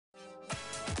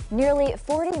Nearly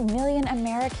 40 million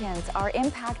Americans are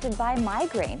impacted by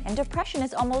migraine, and depression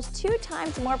is almost 2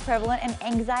 times more prevalent, and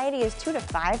anxiety is 2 to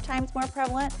 5 times more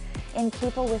prevalent in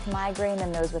people with migraine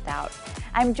than those without.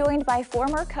 I'm joined by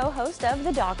former co-host of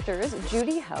The Doctors,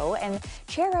 Judy Ho, and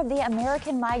chair of the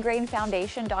American Migraine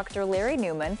Foundation, Dr. Larry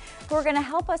Newman, who are going to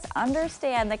help us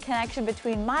understand the connection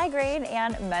between migraine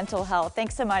and mental health.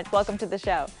 Thanks so much. Welcome to the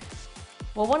show.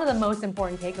 Well, one of the most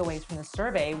important takeaways from the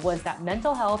survey was that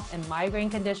mental health and migraine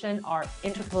condition are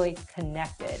intricately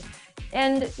connected.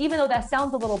 And even though that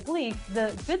sounds a little bleak,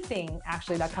 the good thing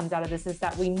actually that comes out of this is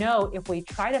that we know if we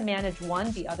try to manage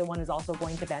one, the other one is also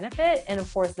going to benefit. And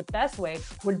of course, the best way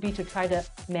would be to try to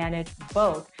manage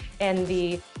both. And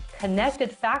the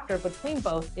connected factor between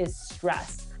both is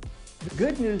stress. The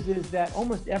good news is that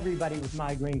almost everybody with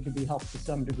migraine can be helped to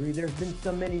some degree. There's been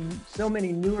so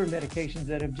many newer medications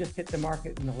that have just hit the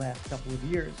market in the last couple of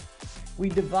years. We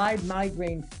divide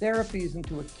migraine therapies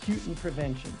into acute and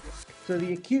prevention. So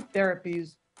the acute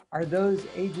therapies are those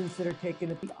agents that are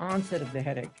taken at the onset of the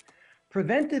headache.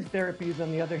 Preventive therapies,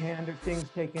 on the other hand, are things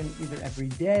taken either every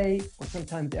day or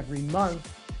sometimes every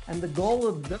month. And the goal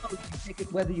of those, you take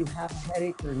it whether you have a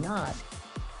headache or not,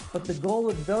 but the goal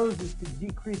of those is to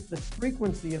decrease the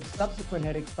frequency of subsequent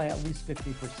headaches by at least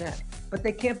 50%. But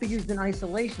they can't be used in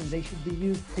isolation. They should be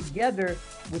used together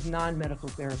with non-medical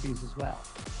therapies as well.